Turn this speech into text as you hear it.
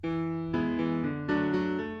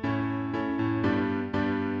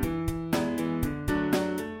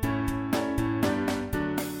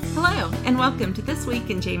and welcome to This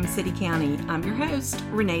Week in James City County. I'm your host,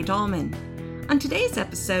 Renee Dahlman. On today's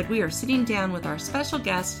episode, we are sitting down with our special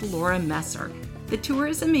guest, Laura Messer, the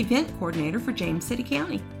Tourism Event Coordinator for James City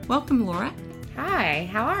County. Welcome, Laura. Hi,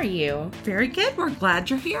 how are you? Very good. We're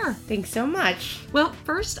glad you're here. Thanks so much. Well,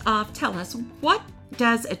 first off, tell us, what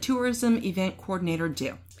does a Tourism Event Coordinator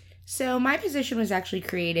do? So my position was actually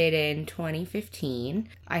created in 2015.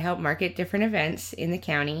 I help market different events in the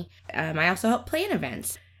county. I also help plan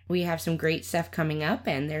events. We have some great stuff coming up,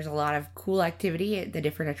 and there's a lot of cool activity at the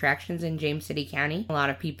different attractions in James City County. A lot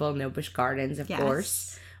of people know Busch Gardens, of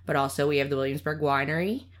course, but also we have the Williamsburg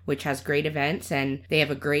Winery, which has great events, and they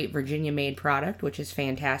have a great Virginia-made product, which is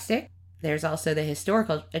fantastic. There's also the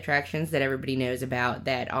historical attractions that everybody knows about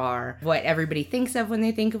that are what everybody thinks of when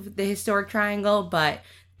they think of the Historic Triangle, but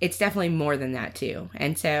it's definitely more than that too.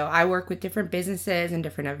 And so I work with different businesses and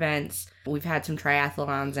different events. We've had some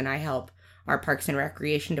triathlons, and I help our Parks and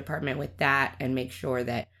Recreation department with that and make sure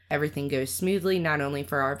that everything goes smoothly, not only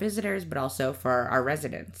for our visitors, but also for our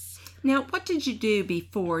residents. Now, what did you do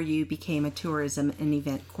before you became a tourism and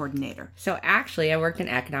event coordinator? So actually, I worked in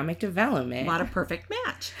economic development. What a perfect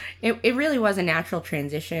match. It really was a natural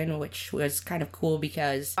transition, which was kind of cool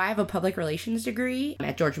because I have a public relations degree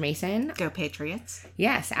at George Mason. Go Patriots.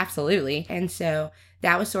 Yes, absolutely. And so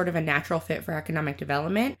that was sort of a natural fit for economic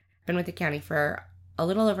development. I've been with the county for a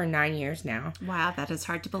little over 9 years now. Wow, that is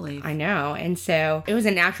hard to believe. I know. And so it was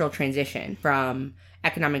a natural transition from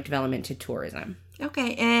economic development to tourism.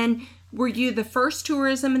 Okay, and were you the first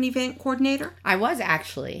tourism and event coordinator? I was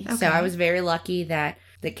actually. Okay. So I was very lucky that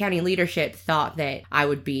the county leadership thought that I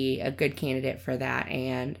would be a good candidate for that.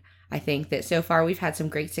 And I think that so far we've had some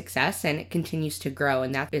great success, and it continues to grow.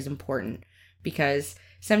 And that is important because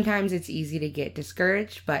sometimes it's easy to get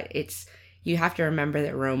discouraged, but you have to remember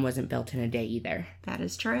that Rome wasn't built in a day either. That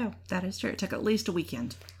is true. That is true. It took at least a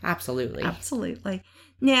weekend. Absolutely. Absolutely.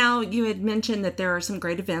 Now, you had mentioned that there are some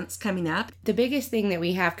great events coming up. The biggest thing that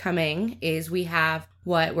we have coming is we have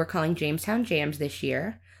what we're calling Jamestown Jams this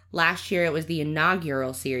year. Last year, it was the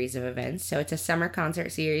inaugural series of events, so it's a summer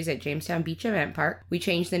concert series at Jamestown Beach Event Park. We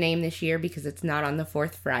changed the name this year because it's not on the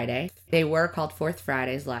fourth Friday. They were called Fourth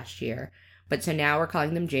Fridays last year. But so now we're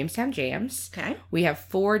calling them Jamestown Jams. Okay. We have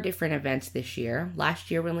 4 different events this year.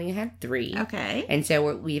 Last year we only had 3. Okay. And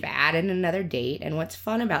so we've added another date. And what's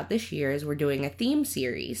fun about this year is we're doing a theme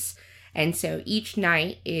series. And so each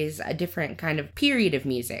night is a different kind of period of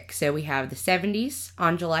music. So we have the 70s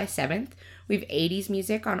on July 7th. We have 80s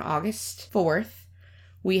music on August 4th.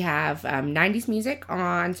 We have 90s music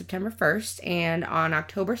on September 1st. And on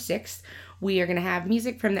October 6th, we are going to have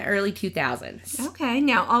music from the early 2000s. Okay.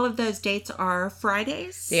 Now, all of those dates are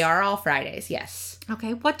Fridays? They are all Fridays, yes.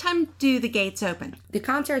 Okay. What time do the gates open? The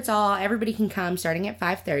concerts everybody can come starting at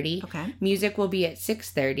 5:30. Okay. Music will be at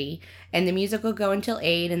 6:30, and the music will go until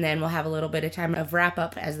 8, and then we'll have a little bit of time of wrap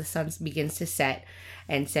up as the sun begins to set.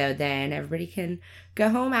 And so then everybody can go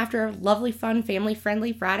home after a lovely, fun,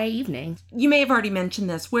 family-friendly Friday evening. You may have already mentioned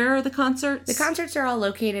this. Where are the concerts? The concerts are all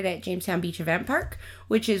located at Jamestown Beach Event Park,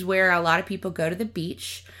 which is where a lot of people go to the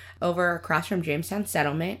beach over across from Jamestown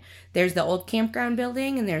Settlement. There's the old campground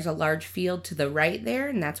building, and there's a large field to the right there,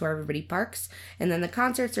 and that's where everybody parks. And then the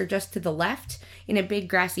concerts are just to the left in a big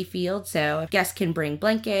grassy field, so guests can bring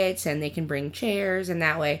blankets and they can bring chairs, and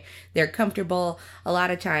that way they're comfortable. A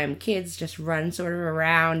lot of time kids just run sort of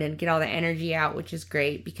around and get all the energy out, which is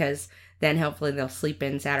great because then hopefully they'll sleep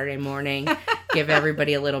in Saturday morning, give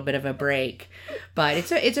everybody a little bit of a break. But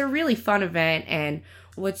it's a really fun event, and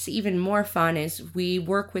what's even more fun is we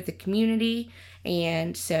work with the community.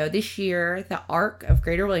 And so this year, the ARC of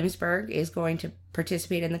Greater Williamsburg is going to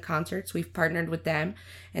participate in the concerts. We've partnered with them,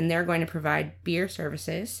 and they're going to provide beer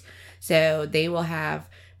services. So they will have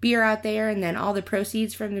beer out there, and then all the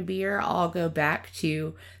proceeds from the beer all go back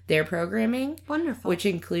to their programming. Wonderful. Which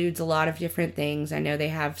includes a lot of different things. I know they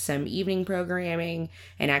have some evening programming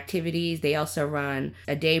and activities. They also run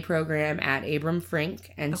a day program at Abram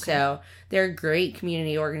Frink. And so they're a great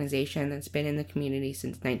community organization that's been in the community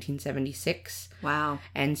since 1976. Wow.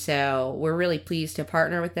 And so we're really pleased to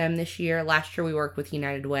partner with them this year. Last year we worked with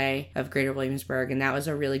United Way of Greater Williamsburg, and that was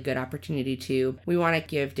a really good opportunity too. We want to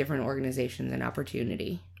give different organizations an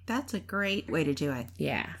opportunity. That's a great way to do it.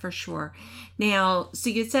 Yeah. For sure. Now, so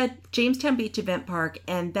you said Jamestown Beach Event Park,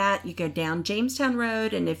 and that you go down Jamestown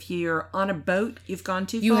Road, and if you're on a boat, you've gone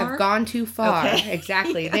too far? You have gone too far. Okay.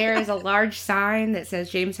 Exactly. There is a large sign that says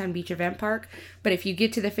Jamestown Beach Event Park, but if you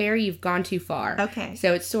get to the ferry, you've gone too far. Okay.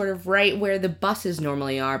 So it's sort of right where the buses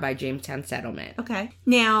normally are by Jamestown Settlement. Okay.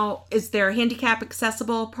 Now, is there handicap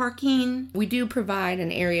accessible parking? We do provide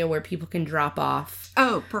an area where people can drop off.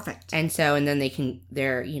 Oh, perfect. And then they can,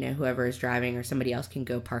 they're, whoever is driving or somebody else can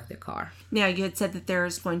go park the car. Now, you had said that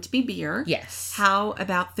there's going to be beer. Yes. How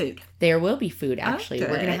about food? There will be food, actually. Oh,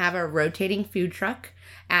 we're going to have a rotating food truck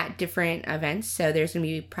at different events. So there's going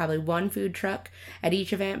to be probably one food truck at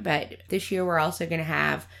each event. But this year we're also going to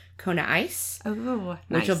have Kona Ice. Oh, nice.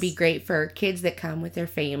 Which will be great for kids that come with their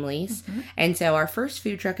families. Mm-hmm. And so our first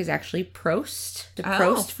food truck is actually Prost, the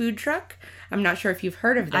Prost food truck. I'm not sure if you've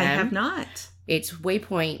heard of them. I have not. It's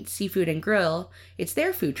Waypoint Seafood and Grill. It's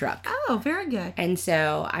their food truck. Oh, very good. And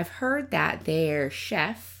so I've heard that their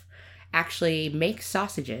chef actually makes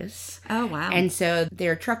sausages. Oh, wow. And so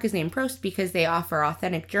their truck is named Prost because they offer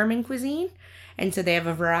authentic German cuisine. And so they have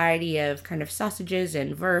a variety of kind of sausages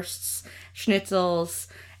and wursts, schnitzels,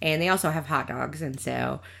 and they also have hot dogs. And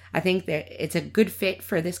so I think that it's a good fit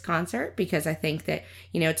for this concert because I think that,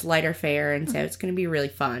 it's lighter fare. And so it's going to be really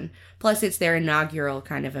fun. Plus, it's their inaugural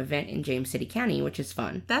kind of event in James City County, which is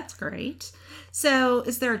fun. That's great. So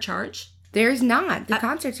is there a charge? There's not. The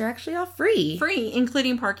concerts are actually all free. Free,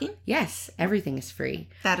 including parking? Yes, everything is free.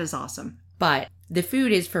 That is awesome. But the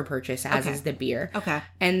food is for purchase, as is the beer. Okay.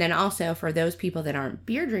 And then also, for those people that aren't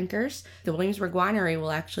beer drinkers, the Williamsburg Winery will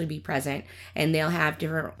actually be present, and they'll have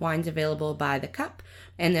different wines available by the cup,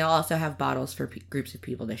 and they'll also have bottles for groups of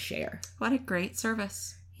people to share. What a great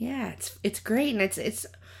service. Yeah, it's great, and it's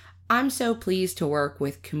I'm so pleased to work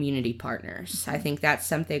with community partners. I think that's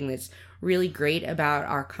something that's really great about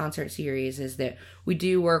our concert series is that we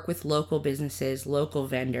do work with local businesses, local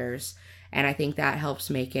vendors, and I think that helps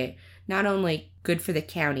make it not only good for the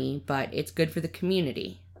county, but it's good for the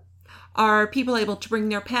community. Are people able to bring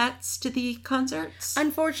their pets to the concerts?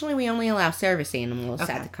 Unfortunately, we only allow service animals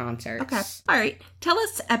at the concerts. Okay. All right. Tell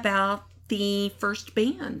us about the first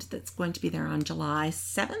band that's going to be there on July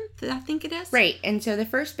 7th, I think it is. Right. And so the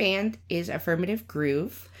first band is Affirmative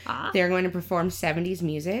Groove. They're going to perform 70s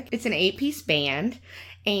music. It's an 8-piece band,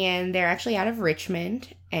 and they're actually out of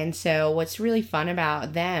Richmond. And so what's really fun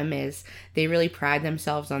about them is they really pride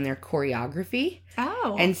themselves on their choreography.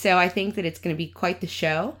 Oh. And so I think that it's going to be quite the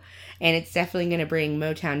show. And it's definitely going to bring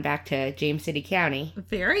Motown back to James City County.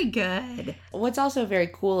 Very good. What's also very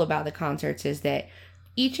cool about the concerts is that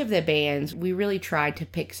each of the bands, we really tried to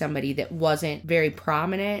pick somebody that wasn't very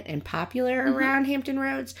prominent and popular around Hampton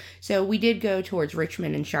Roads. So we did go towards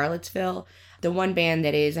Richmond and Charlottesville. The one band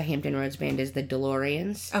that is a Hampton Roads band is the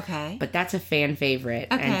DeLoreans. Okay. But that's a fan favorite.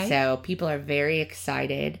 Okay. And so people are very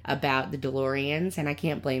excited about the DeLoreans, and I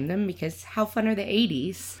can't blame them because how fun are the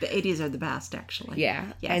 80s? The 80s are the best, actually.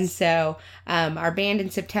 Yeah. Yes. And so our band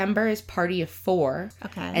in September is Party of Four.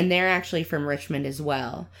 Okay. And they're actually from Richmond as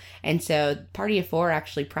well. And so Party of Four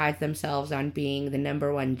actually prides themselves on being the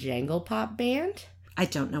 #1 jangle pop band. I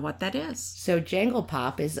don't know what that is. So jangle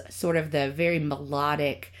pop is sort of the very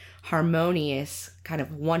melodic, harmonious kind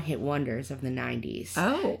of one-hit wonders of the 90s.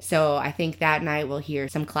 Oh. So I think that night we'll hear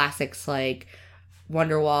some classics like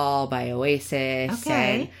Wonderwall by Oasis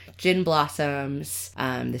and Gin Blossoms,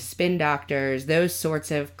 the Spin Doctors, those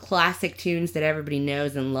sorts of classic tunes that everybody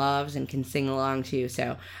knows and loves and can sing along to.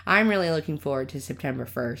 So I'm really looking forward to September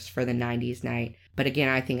 1st for the 90s night. But again,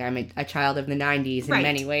 I think I'm a child of the 90s in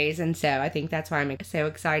many ways, and so I think that's why I'm so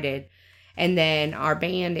excited. And then our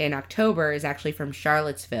band in October is actually from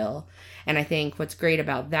Charlottesville. And I think what's great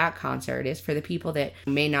about that concert is for the people that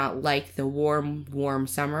may not like the warm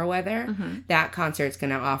summer weather, that concert's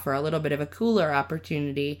going to offer a little bit of a cooler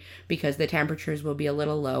opportunity because the temperatures will be a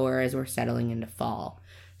little lower as we're settling into fall.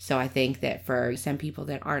 So I think that for some people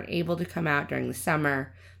that aren't able to come out during the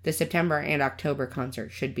summer, the September and October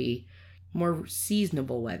concert should be more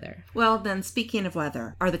seasonable weather. Well, then, speaking of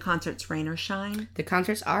weather, are the concerts rain or shine? The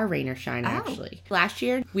concerts are rain or shine, actually. Last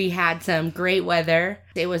year, we had some great weather.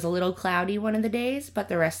 It was a little cloudy one of the days, but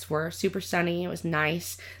the rest were super sunny. It was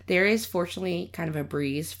nice. There is, fortunately, kind of a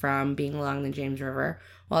breeze from being along the James River.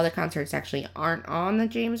 While the concerts actually aren't on the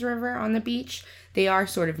James River on the beach, they are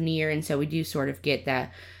sort of near, and so we do sort of get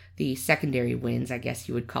the secondary winds, I guess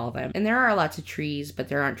you would call them. And there are lots of trees, but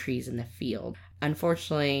there aren't trees in the field.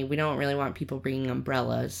 Unfortunately, we don't really want people bringing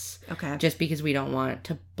umbrellas. Okay. Just because we don't want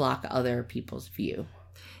to block other people's view.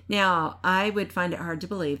 Now, I would find it hard to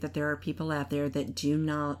believe that there are people out there that do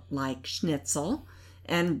not like schnitzel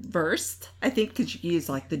and Wurst. I think because you use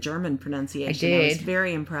like the German pronunciation. I did. I was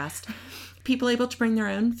very impressed. People able to bring their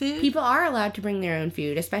own food? People are allowed to bring their own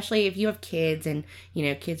food, especially if you have kids and,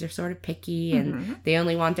 kids are sort of picky and they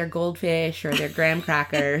only want their goldfish or their graham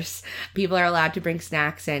crackers. People are allowed to bring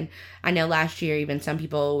snacks, and I know last year even some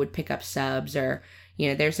people would pick up subs or,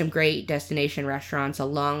 there's some great destination restaurants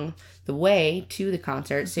along the way to the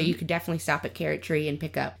concert. So you could definitely stop at Carrot Tree and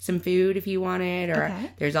pick up some food if you wanted. Or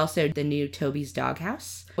there's also the new Toby's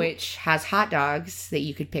Doghouse, which has hot dogs that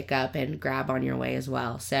you could pick up and grab on your way as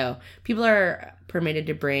well. So people are permitted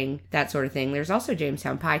to bring that sort of thing. There's also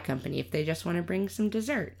Jamestown Pie Company if they just want to bring some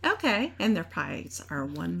dessert. Okay. And their pies are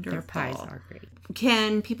wonderful. Their pies are great.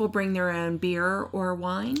 Can people bring their own beer or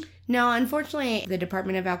wine? No, unfortunately, the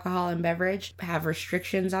Department of Alcohol and Beverage have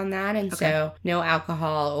restrictions on that, and so no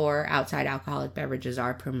alcohol or outside alcoholic beverages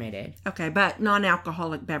are permitted. Okay, but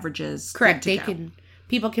non-alcoholic beverages. Correct.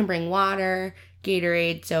 People can bring water,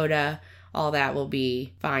 Gatorade, soda, all that will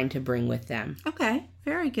be fine to bring with them. Okay,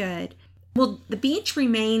 very good. Will the beach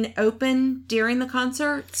remain open during the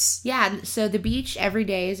concerts? Yeah, so the beach every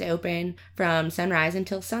day is open from sunrise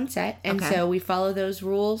until sunset. And so we follow those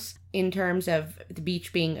rules in terms of the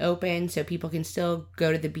beach being open, so people can still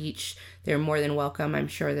go to the beach. They're more than welcome. I'm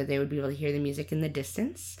sure that they would be able to hear the music in the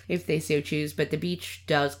distance if they so choose. But the beach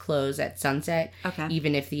does close at sunset,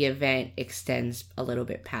 even if the event extends a little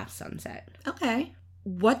bit past sunset. Okay.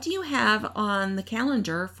 What do you have on the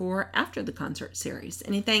calendar for after the concert series?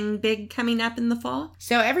 Anything big coming up in the fall?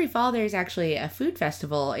 So every fall there's actually a food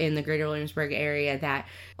festival in the greater Williamsburg area that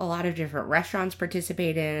a lot of different restaurants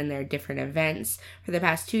participate in, and there are different events. For the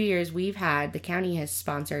past 2 years, the county has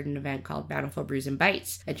sponsored an event called Bountiful Brews and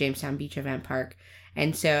Bites at Jamestown Beach Event Park.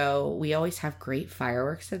 And so we always have great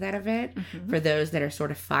fireworks at that event for those that are sort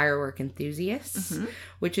of firework enthusiasts,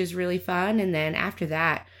 which is really fun. And then after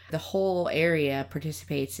that, the whole area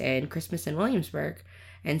participates in Christmas in Williamsburg.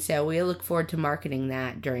 And so we look forward to marketing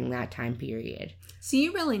that during that time period. So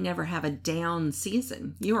you really never have a down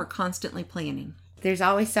season. You are constantly planning. There's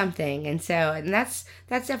always something. And that's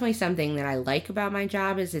definitely something that I like about my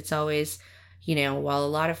job, is it's always, while a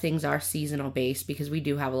lot of things are seasonal based, because we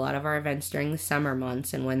do have a lot of our events during the summer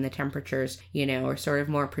months and when the temperatures, are sort of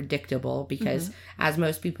more predictable, because as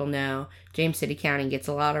most people know, James City County gets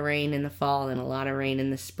a lot of rain in the fall and a lot of rain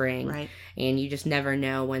in the spring. Right. And you just never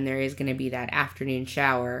know when there is going to be that afternoon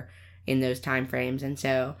shower in those time frames. And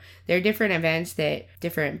so there are different events that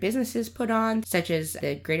different businesses put on, such as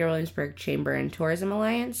the Greater Williamsburg Chamber and Tourism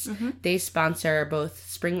Alliance. They sponsor both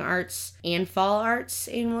spring arts and fall arts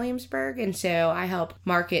in Williamsburg. And so I help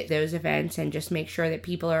market those events and just make sure that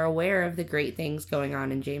people are aware of the great things going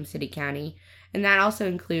on in James City County. And that also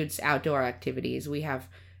includes outdoor activities. We have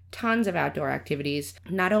tons of outdoor activities,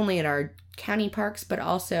 not only at our county parks, but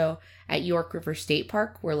also at York River State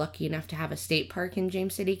Park. We're lucky enough to have a state park in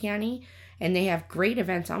James City County, and they have great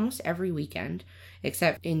events almost every weekend,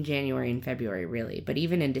 except in January and February, really. But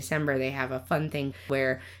even in December, they have a fun thing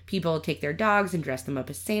where people take their dogs and dress them up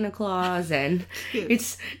as Santa Claus, and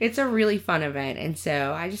it's a really fun event. And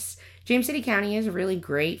so James City County is really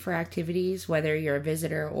great for activities, whether you're a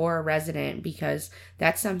visitor or a resident, because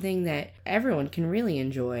that's something that everyone can really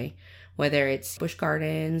enjoy. Whether it's Busch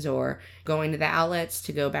Gardens or going to the outlets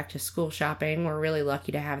to go back to school shopping, we're really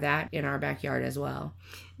lucky to have that in our backyard as well.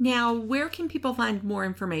 Now, where can people find more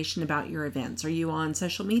information about your events? Are you on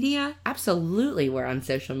social media? Absolutely, we're on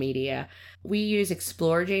social media. We use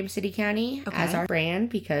Explore James City County as our brand,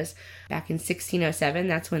 because back in 1607,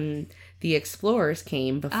 that's when the explorers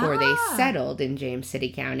came before they settled in James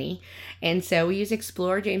City County. And so we use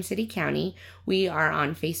Explore James City County. We are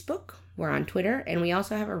on Facebook. We're on Twitter, and we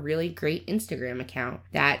also have a really great Instagram account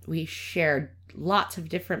that we share lots of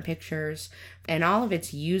different pictures, and all of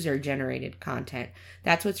it's user-generated content.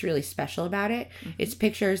 That's what's really special about it. It's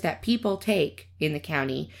pictures that people take in the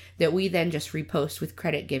county that we then just repost with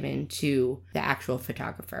credit given to the actual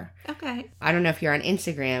photographer. Okay. I don't know if you're on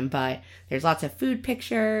Instagram, but there's lots of food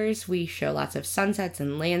pictures. We show lots of sunsets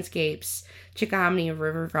and landscapes. Chickahominy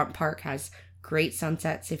Riverfront Park has great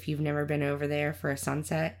sunsets if you've never been over there for a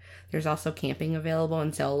sunset. There's also camping available,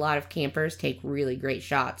 and so a lot of campers take really great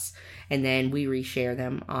shots, and then we reshare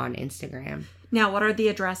them on Instagram. Now, what are the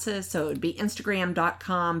addresses? So it would be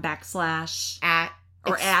instagram.com/ at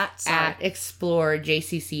Explore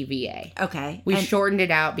JCCVA. Okay. We shortened it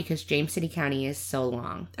out because James City County is so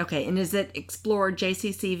long. Okay. And is it Explore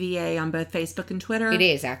JCCVA on both Facebook and Twitter? It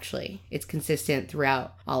is, actually. It's consistent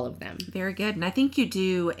throughout all of them. Very good. And I think you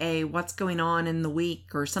do a what's going on in the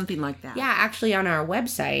week or something like that. Yeah, actually on our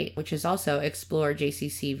website, which is also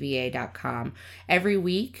explorejccva.com, every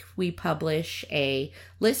week we publish a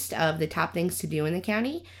list of the top things to do in the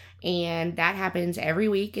county. And that happens every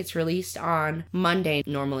week. It's released on Monday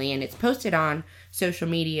normally, and it's posted on social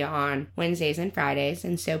media on Wednesdays and Fridays.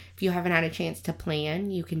 And so if you haven't had a chance to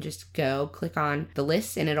plan, you can just go click on the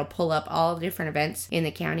list and it'll pull up all the different events in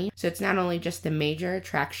the county. So it's not only just the major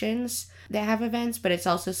attractions that have events, but it's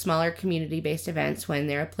also smaller community-based events when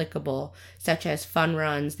they're applicable, such as fun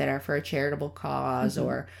runs that are for a charitable cause,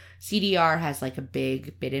 or CDR has like a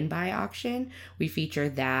big bid and buy auction. We feature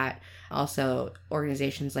that. Also,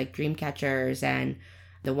 organizations like Dreamcatchers and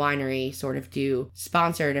the winery sort of do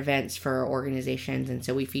sponsored events for organizations, and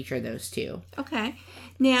so we feature those too. Okay.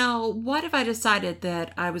 Now, what if I decided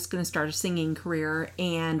that I was going to start a singing career,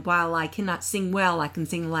 and while I cannot sing well, I can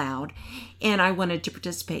sing loud, and I wanted to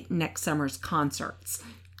participate in next summer's concerts?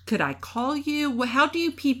 Could I call you? How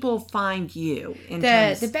do people find you?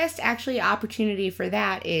 The best actually opportunity for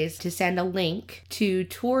that is to send a link to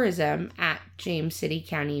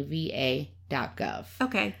tourism@jamescitycountyva.gov.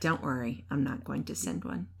 Okay, don't worry. I'm not going to send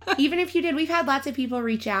one. Even if you did, we've had lots of people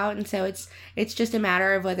reach out, and so it's just a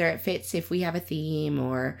matter of whether it fits, if we have a theme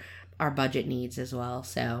or our budget needs as well.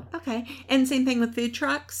 So okay. And same thing with food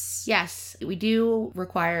trucks? Yes, we do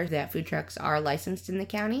require that food trucks are licensed in the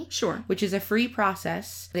county. Sure. Which is a free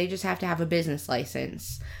process. They just have to have a business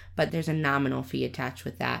license, but there's a nominal fee attached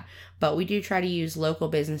with that. But we do try to use local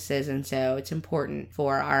businesses, and so it's important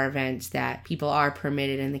for our events that people are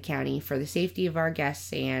permitted in the county for the safety of our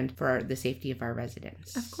guests and for the safety of our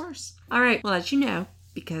residents. Of course. All right. Well, as you know,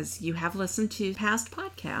 because you have listened to past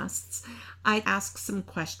podcasts, I ask some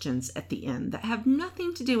questions at the end that have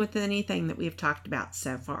nothing to do with anything that we've talked about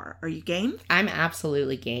so far. Are you game? I'm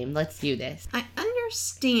absolutely game. Let's do this. I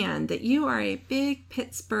understand that you are a big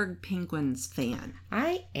Pittsburgh Penguins fan.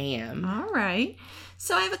 I am. All right.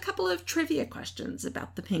 So I have a couple of trivia questions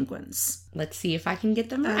about the Penguins. Let's see if I can get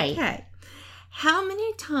them right. Okay. How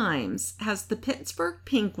many times has the Pittsburgh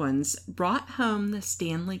Penguins brought home the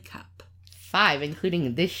Stanley Cup? 5,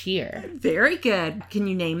 including this year. Very good. Can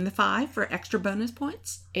you name the 5 for extra bonus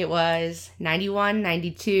points? It was 91,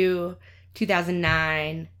 92,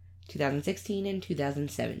 2009, 2016, and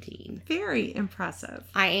 2017. Very impressive.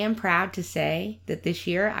 I am proud to say that this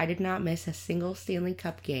year I did not miss a single Stanley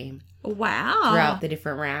Cup game. Wow. Throughout the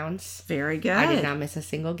different rounds. Very good. I did not miss a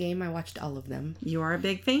single game. I watched all of them. You are a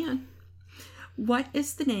big fan. What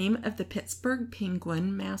is the name of the Pittsburgh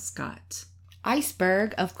Penguin mascot?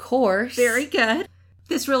 Iceberg, of course. Very good.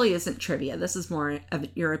 This really isn't trivia. This is more of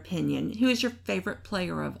your opinion. Who is your favorite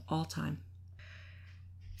player of all time?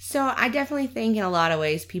 So I definitely think in a lot of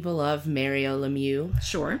ways people love Mario Lemieux.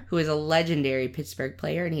 Sure. Who is a legendary Pittsburgh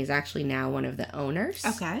player, and he's actually now one of the owners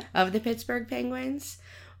of the Pittsburgh Penguins.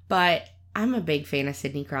 But I'm a big fan of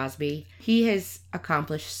Sidney Crosby. He has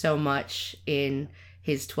accomplished so much in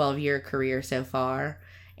his 12-year career so far.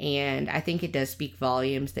 And I think it does speak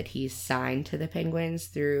volumes that he's signed to the Penguins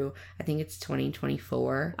through, I think it's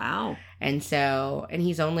 2024. Wow. And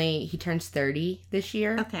he turns 30 this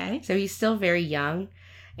year. Okay. So he's still very young.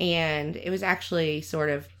 And it was actually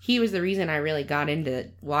he was the reason I really got into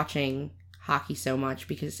watching hockey so much,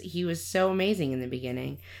 because he was so amazing in the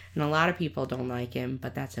beginning. And a lot of people don't like him,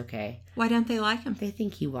 but that's okay. Why don't they like him? They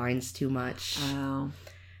think he whines too much. Oh.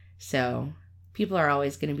 So people are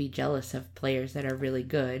always going to be jealous of players that are really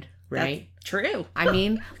good, right? That's true. I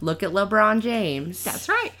mean, look at LeBron James. That's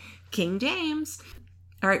right. King James.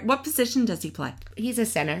 All right. What position does he play? He's a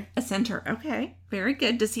center. A center. Okay. Very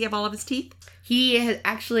good. Does he have all of his teeth? He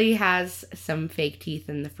actually has some fake teeth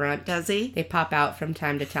in the front. Does he? They pop out from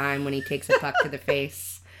time to time when he takes a puck to the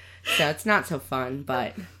face. So it's not so fun,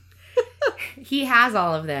 but he has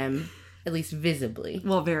all of them, at least visibly.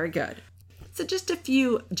 Well, very good. So just a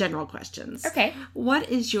few general questions. Okay. What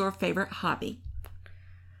is your favorite hobby?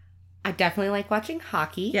 I definitely like watching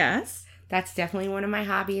hockey. Yes. That's definitely one of my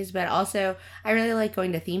hobbies, but also I really like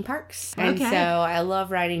going to theme parks. And Okay. so I love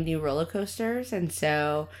riding new roller coasters. And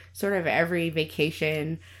so sort of every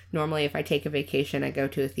vacation, normally if I take a vacation, I go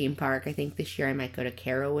to a theme park. I think this year I might go to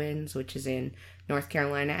Carowinds, which is in North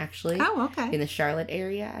Carolina, actually. Oh, okay. In the Charlotte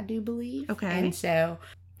area, I do believe. Okay. And so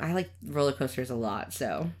I like roller coasters a lot,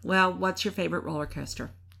 so. Well, what's your favorite roller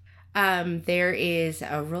coaster? There is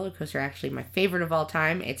a roller coaster, actually, my favorite of all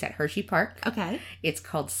time. It's at Hershey Park. Okay. It's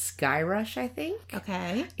called Sky Rush, I think.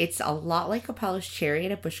 Okay. It's a lot like Apollo's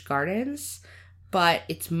Chariot at Busch Gardens, but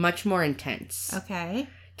it's much more intense. Okay.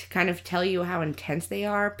 To kind of tell you how intense they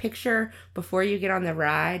are, picture before you get on the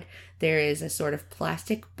ride, there is a sort of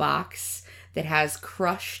plastic box that has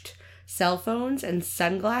crushed cell phones and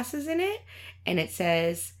sunglasses in it, and it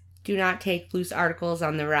says, "Do not take loose articles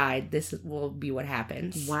on the ride. This will be what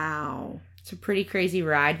happens." Wow. It's a pretty crazy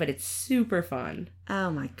ride, but it's super fun.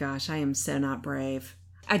 Oh my gosh, I am so not brave.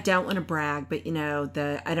 I don't want to brag, but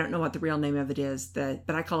I don't know what the real name of it is, but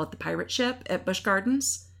I call it the pirate ship at Busch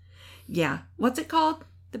Gardens. Yeah. What's it called?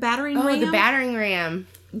 The battering ram? Oh, the battering ram.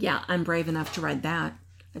 Yeah, I'm brave enough to ride that.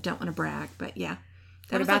 I don't want to brag, but yeah.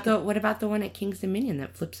 What about the one at King's Dominion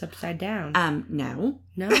that flips upside down? No.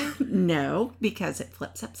 No? No, because it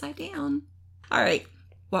flips upside down. All right.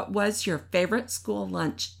 What was your favorite school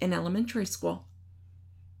lunch in elementary school?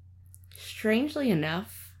 Strangely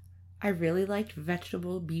enough, I really liked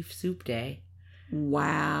vegetable beef soup day.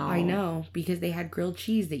 Wow. I know, because they had grilled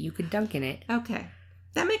cheese that you could dunk in it. Okay.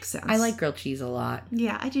 That makes sense. I like grilled cheese a lot.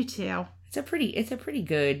 Yeah, I do too. It's a pretty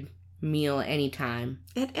good meal anytime.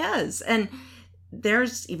 It is. And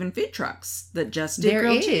there's even food trucks that just do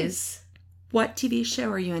grilled cheese. What TV show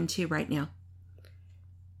are you into right now?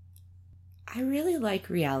 I really like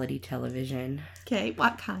reality television. Okay,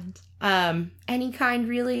 what kind? Any kind,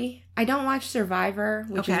 really. I don't watch Survivor,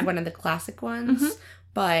 which is one of the classic ones,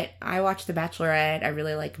 but I watch The Bachelorette. I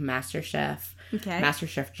really like MasterChef. Okay.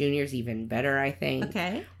 MasterChef Junior is even better, I think.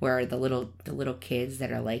 Okay. Where the little kids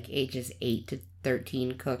that are like ages 8 to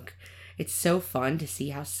 13 cook. It's so fun to see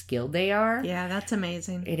how skilled they are. Yeah, that's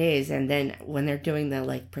amazing. It is. And then when they're doing the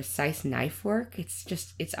like precise knife work,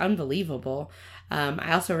 it's unbelievable.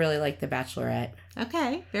 I also really like The Bachelorette.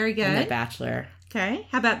 Okay, very good. And The Bachelor. Okay.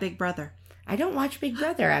 How about Big Brother? I don't watch Big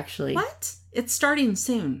Brother, actually. What? It's starting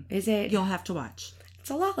soon. Is it? You'll have to watch. It's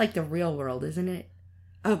a lot like The Real World, isn't it?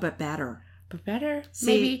 Oh, but better. But better?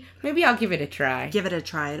 See, maybe I'll give it a try. Give it a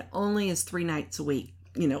try. It only is 3 nights a week,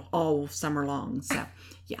 all summer long. So,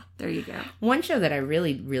 yeah, there you go. One show that I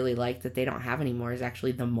really, really like that they don't have anymore is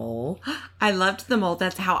actually The Mole. I loved The Mole.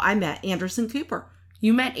 That's how I met Anderson Cooper.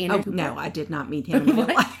 You met Anderson Cooper? No, I did not meet him in real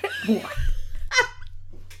life. What?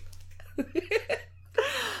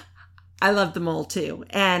 I loved The Mole, too.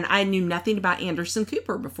 And I knew nothing about Anderson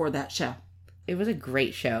Cooper before that show. It was a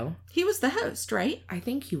great show. He was the host, right? I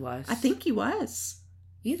think he was. I think he was.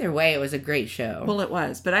 Either way, it was a great show. Well, it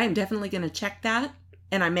was. But I am definitely going to check that.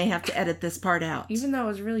 And I may have to edit this part out. Even though it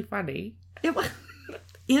was really funny. It was.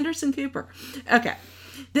 Anderson Cooper. Okay.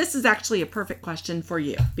 This is actually a perfect question for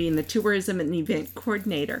you, being the tourism and event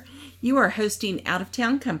coordinator. You are hosting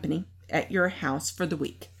out-of-town company at your house for the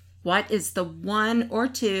week. What is the 1 or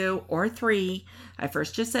 2 or 3? I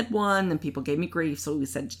first just said 1, then people gave me grief, so we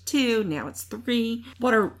said 2, now it's 3.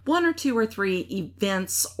 What are 1 or 2 or 3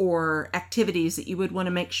 events or activities that you would want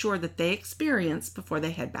to make sure that they experience before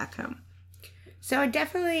they head back home? So I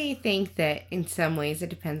definitely think that in some ways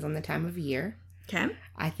it depends on the time of year. Okay.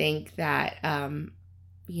 I think that,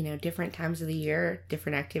 different times of the year,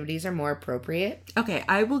 different activities are more appropriate. Okay,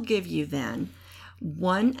 I will give you then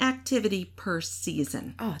 1 activity per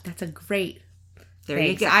season. Oh, that's a great. There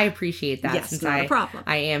Thanks. you go. I appreciate that. Yes, since not a problem.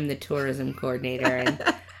 I am the tourism coordinator and,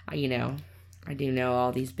 I do know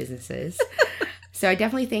all these businesses. So I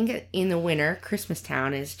definitely think in the winter,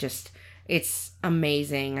 Christmastown is it's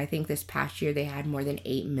amazing. I think this past year they had more than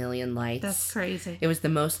 8 million lights. That's crazy. It was the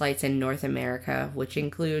most lights in North America, which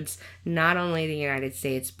includes not only the United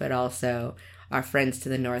States, but also our friends to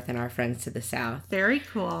the north and our friends to the south. Very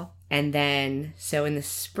cool. And then, so in the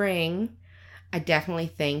spring, I definitely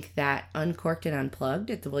think that Uncorked and Unplugged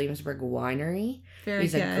at the Williamsburg Winery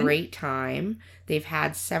is a great time. They've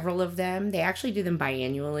had several of them. They actually do them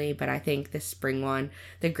biannually, but I think the spring one,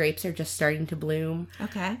 the grapes are just starting to bloom.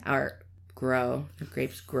 Okay. Or grow. The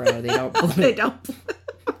grapes grow. They don't bloom. They don't.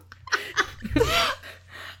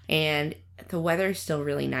 And the weather is still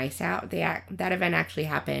really nice out. That event actually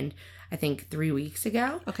happened, I think, 3 weeks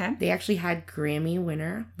ago. Okay. They actually had Grammy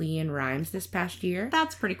winner LeAnn Rimes this past year.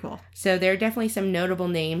 That's pretty cool. So there are definitely some notable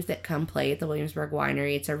names that come play at the Williamsburg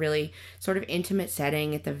Winery. It's a really sort of intimate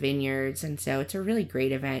setting at the vineyards, and so it's a really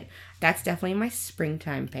great event. That's definitely my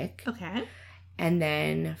springtime pick. Okay. And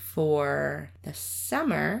then for the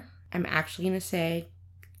summer, I'm actually going to say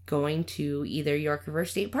going to either York River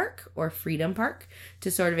State Park or Freedom Park to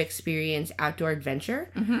sort of experience outdoor adventure.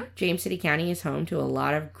 Mm-hmm. James City County is home to a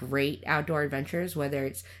lot of great outdoor adventures, whether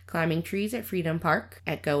it's climbing trees at Freedom Park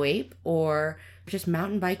at Go Ape or just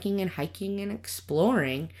mountain biking and hiking and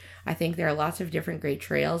exploring. I think there are lots of different great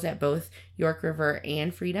trails at both York River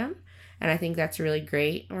and Freedom, and I think that's really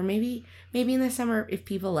great. Or maybe in the summer, if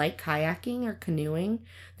people like kayaking or canoeing,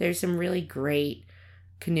 there's some really great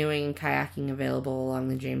canoeing and kayaking available along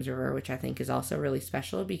the James River, which I think is also really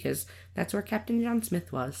special because that's where Captain John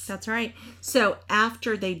Smith was. That's right. So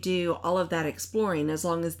after they do all of that exploring, as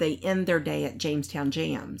long as they end their day at Jamestown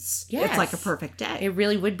Jams, yes, it's like a perfect day. It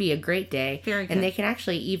really would be a great day. Very good. And they can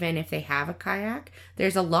actually, even if they have a kayak,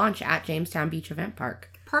 there's a launch at Jamestown Beach Event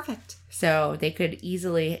Park. Perfect. So they could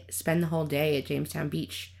easily spend the whole day at Jamestown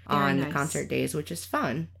Beach on nice. the concert days, which is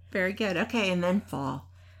fun. Very good. Okay, and then fall.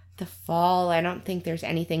 The fall, I don't think there's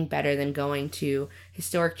anything better than going to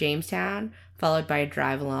historic Jamestown, followed by a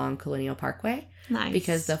drive along Colonial Parkway. Nice.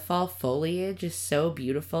 Because the fall foliage is so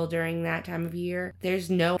beautiful during that time of year. There's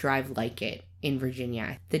no drive like it in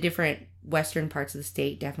Virginia. The different western parts of the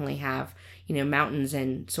state definitely have, mountains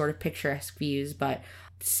and sort of picturesque views, but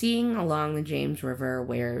seeing along the James River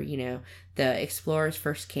where, the explorers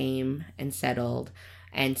first came and settled,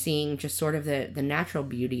 and seeing just sort of the natural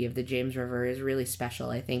beauty of the James River is really special,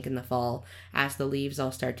 I think, in the fall as the leaves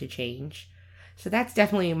all start to change. So that's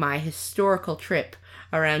definitely my historical trip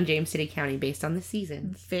around James City County based on the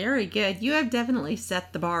season. Very good. You have definitely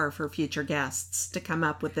set the bar for future guests to come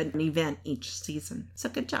up with an event each season. So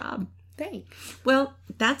good job. Thanks. Well,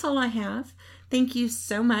 that's all I have. Thank you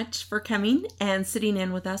so much for coming and sitting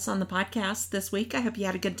in with us on the podcast this week. I hope you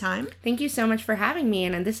had a good time. Thank you so much for having me,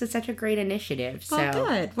 and this is such a great initiative. Well,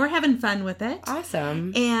 good. We're having fun with it.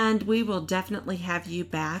 Awesome. And we will definitely have you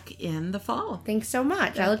back in the fall. Thanks so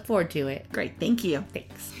much. I look forward to it. Great. Thank you.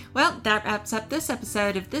 Thanks. Well, that wraps up this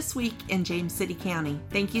episode of This Week in James City County.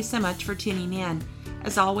 Thank you so much for tuning in.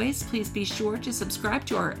 As always, please be sure to subscribe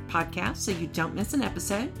to our podcast so you don't miss an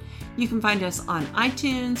episode. You can find us on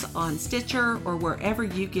iTunes, on Stitcher, or wherever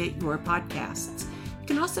you get your podcasts. You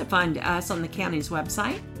can also find us on the county's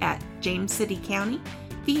website at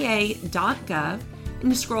jamescitycountyva.gov, and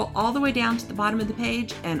you scroll all the way down to the bottom of the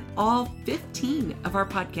page, and all 15 of our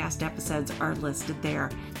podcast episodes are listed there.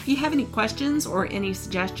 If you have any questions or any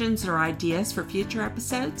suggestions or ideas for future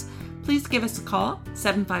episodes, please give us a call,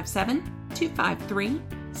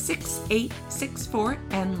 757-253-6864,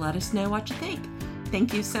 and let us know what you think.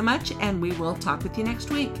 Thank you so much, and we will talk with you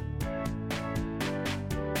next week.